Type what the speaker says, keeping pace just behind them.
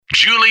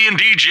Julie and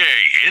DJ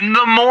in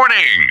the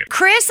morning.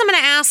 Chris, I'm going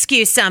to ask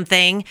you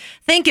something.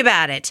 Think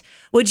about it.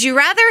 Would you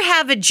rather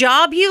have a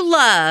job you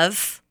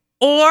love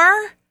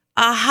or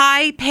a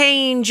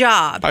high-paying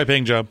job?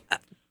 High-paying job.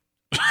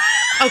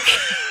 Okay.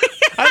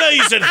 I know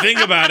you said think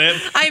about it,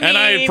 and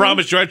I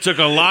promise you I took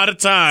a lot of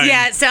time.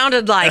 Yeah, it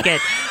sounded like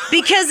it.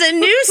 Because a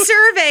new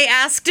survey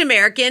asked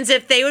Americans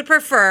if they would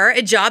prefer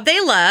a job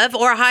they love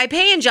or a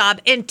high-paying job,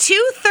 and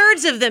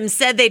 2/3 of them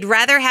said they'd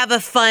rather have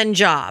a fun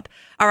job.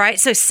 All right,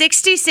 so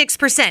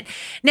 66%.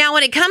 Now,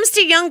 when it comes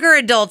to younger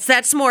adults,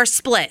 that's more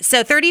split.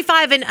 So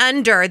 35 and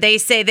under, they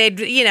say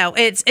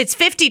it's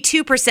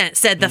 52%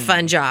 said the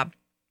fun job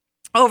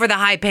over the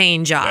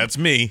high-paying job. That's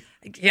me.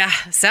 Yeah,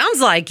 sounds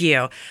like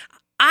you.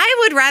 I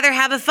would rather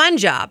have a fun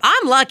job.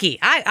 I'm lucky.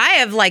 I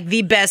have like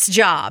the best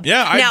job.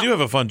 Yeah, I do have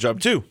a fun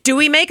job too. Do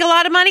we make a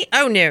lot of money?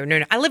 Oh,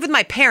 no. I live with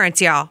my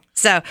parents, y'all.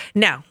 So,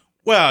 no.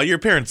 Well, your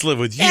parents live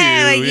with you.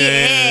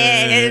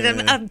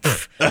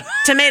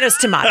 Tomatoes.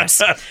 All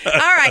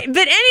right.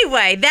 But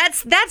anyway,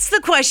 that's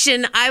the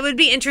question. I would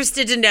be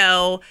interested to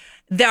know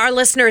our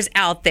listeners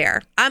out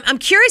there. I'm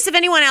curious if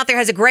anyone out there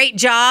has a great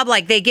job,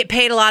 like they get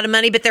paid a lot of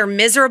money, but they're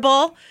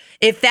miserable.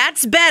 If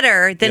that's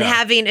better than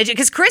having,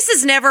 because Chris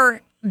has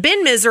never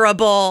been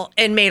miserable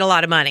and made a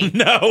lot of money.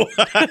 No.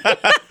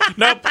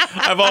 Nope.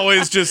 I've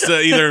always just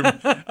either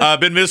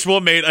been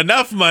miserable, made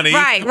enough money.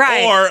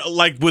 Right. Or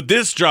like with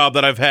this job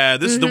that I've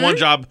had, this is the one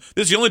job,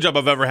 this is the only job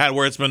I've ever had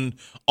where it's been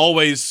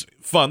always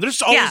fun.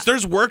 There's always,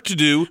 there's work to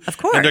do. Of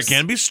course. And there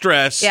can be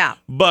stress. Yeah.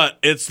 But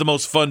it's the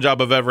most fun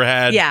job I've ever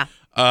had. Yeah.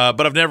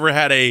 But I've never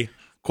had a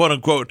quote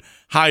unquote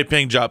high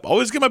paying job.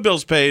 Always get my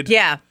bills paid.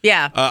 Yeah.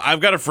 I've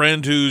got a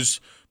friend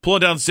who's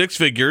pulling down six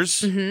figures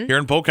here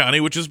in Polk County,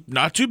 which is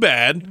not too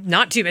bad.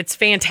 It's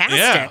fantastic.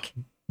 Yeah,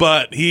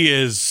 but he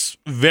is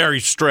very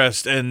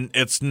stressed, and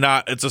it's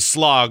a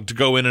slog to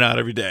go in and out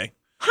every day.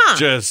 Huh.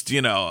 Just,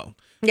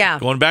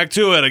 going back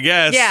to it, I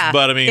guess. Yeah.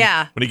 But, when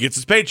he gets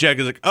his paycheck,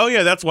 he's like, oh,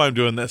 yeah, that's why I'm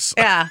doing this.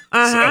 Yeah.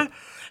 Uh-huh.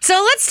 So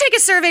let's take a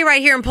survey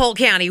right here in Polk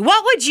County.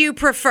 What would you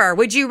prefer?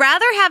 Would you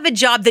rather have a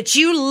job that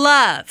you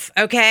love,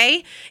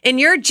 okay, and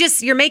you're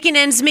making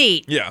ends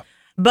meet? Yeah.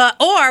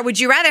 Or would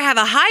you rather have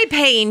a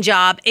high-paying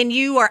job and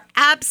you are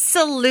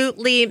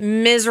absolutely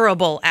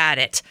miserable at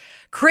it?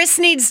 Chris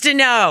needs to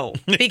know.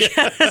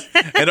 Because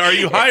and are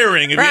you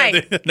hiring?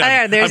 Right.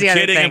 There's the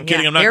other thing. I'm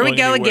kidding. I'm not Here going we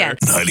go anywhere. again.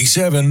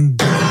 97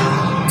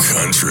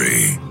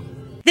 Country.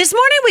 This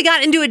morning, we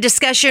got into a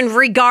discussion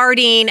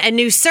regarding a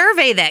new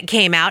survey that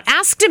came out,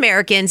 asked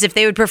Americans if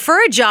they would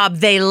prefer a job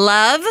they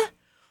love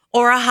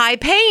or a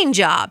high-paying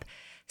job.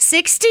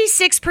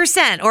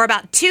 66%, or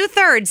about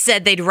 2/3,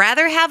 said they'd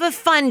rather have a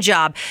fun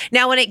job.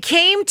 Now, when it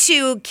came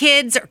to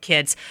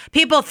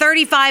people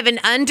 35 and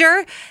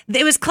under,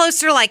 it was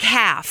closer to like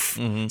half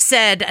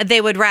said they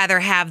would rather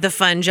have the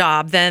fun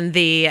job than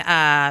the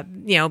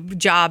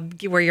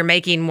job where you're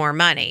making more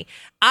money.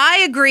 I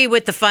agree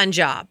with the fun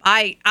job.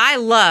 I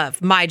love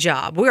my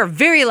job. We are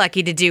very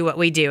lucky to do what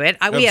we do.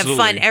 We have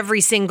fun every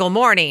single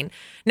morning.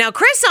 Now,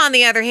 Chris, on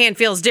the other hand,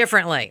 feels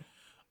differently.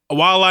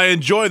 While I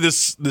enjoy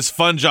this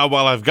fun job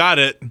while I've got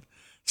it,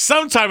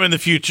 sometime in the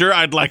future,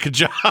 I'd like a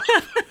job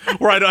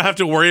where I don't have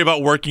to worry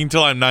about working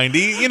till I'm 90.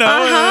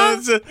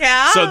 Yeah.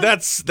 So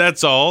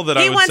that's all that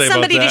I would say about that. He wants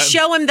somebody to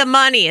show him the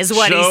money, is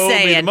what he's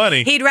saying. Me the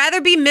money. He'd rather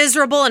be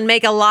miserable and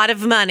make a lot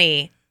of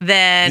money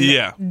than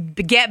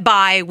get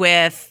by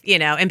with,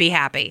 and be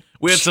happy.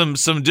 We had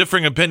some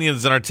differing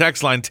opinions in our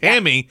text line.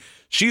 Tammy,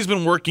 she's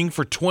been working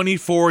for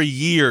 24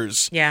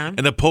 years in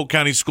the Polk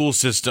County school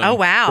system. Oh,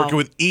 wow. Working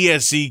with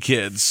ESE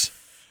kids.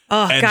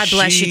 Oh, and God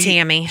bless you,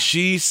 Tammy.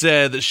 She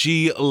said that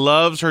she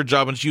loves her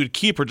job and she would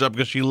keep her job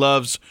because she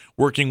loves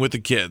working with the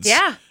kids.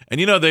 Yeah. And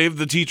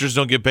the teachers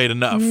don't get paid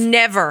enough.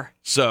 Never.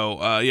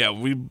 So,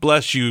 we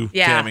bless you,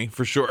 Tammy,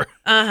 for sure.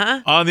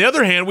 Uh-huh. On the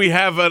other hand, we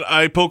have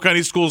a Polk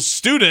County School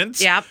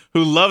student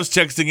who loves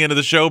texting into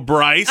the show,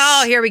 Bryce.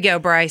 Oh, here we go,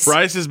 Bryce.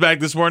 Bryce is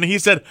back this morning. He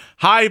said,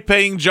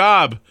 high-paying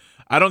job.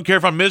 I don't care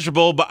if I'm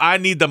miserable, but I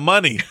need the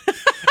money.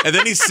 And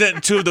then he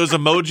sent two of those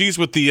emojis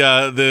with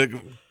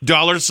the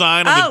dollar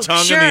sign and the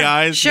tongue and the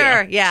eyes.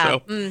 Sure, yeah.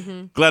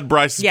 So, glad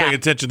Bryce is paying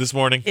attention this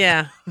morning.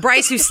 Yeah.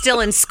 Bryce, who's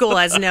still in school,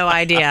 has no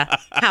idea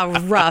how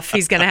rough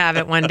he's going to have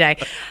it one day.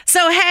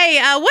 So, hey,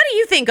 what do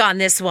you think on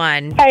this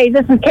one? Hey,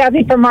 this is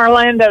Kathy from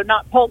Orlando,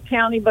 not Polk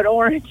County, but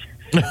Orange.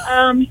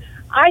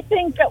 I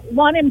think that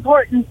one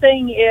important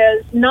thing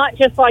is not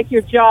just like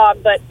your job,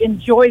 but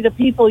enjoy the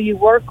people you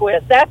work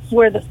with. That's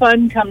where the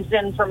fun comes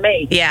in for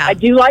me. Yeah. I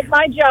do like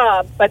my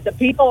job, but the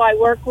people I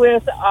work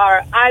with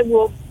I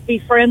will be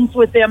friends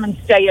with them and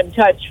stay in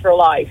touch for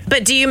life.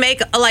 But do you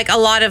make like a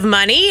lot of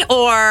money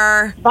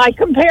or? By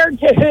compared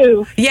to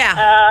who?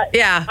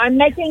 Yeah. I'm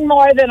making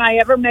more than I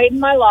ever made in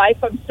my life.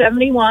 I'm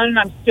 71 and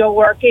I'm still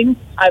working.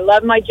 I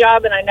love my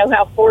job and I know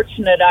how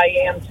fortunate I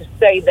am to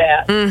say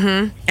that.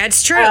 Mm-hmm.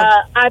 That's true.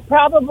 I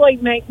probably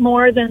make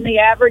more than the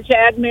average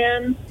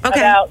admin. Okay.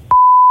 About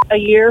a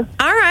year.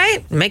 All right.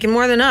 Making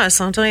more than us.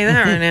 I'll tell you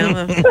that right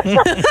now.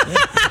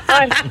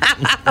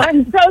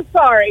 I'm so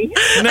sorry.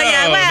 No,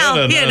 Yeah, well,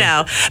 no. you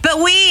know,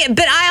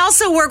 but I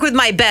also work with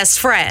my best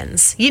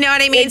friends. You know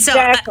what I mean?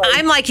 Exactly. So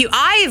I'm like you.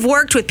 I've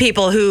worked with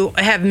people who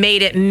have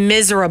made it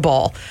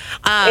miserable.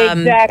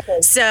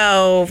 Exactly.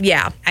 So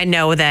yeah, I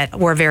know that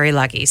we're very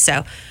lucky.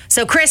 So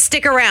Chris,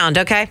 stick around,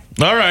 okay?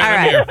 All right,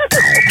 I'm here.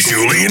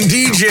 Julie and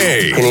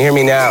DJ Can you hear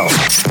me now?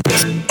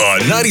 on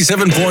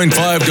 97.5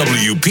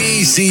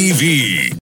 WPCV.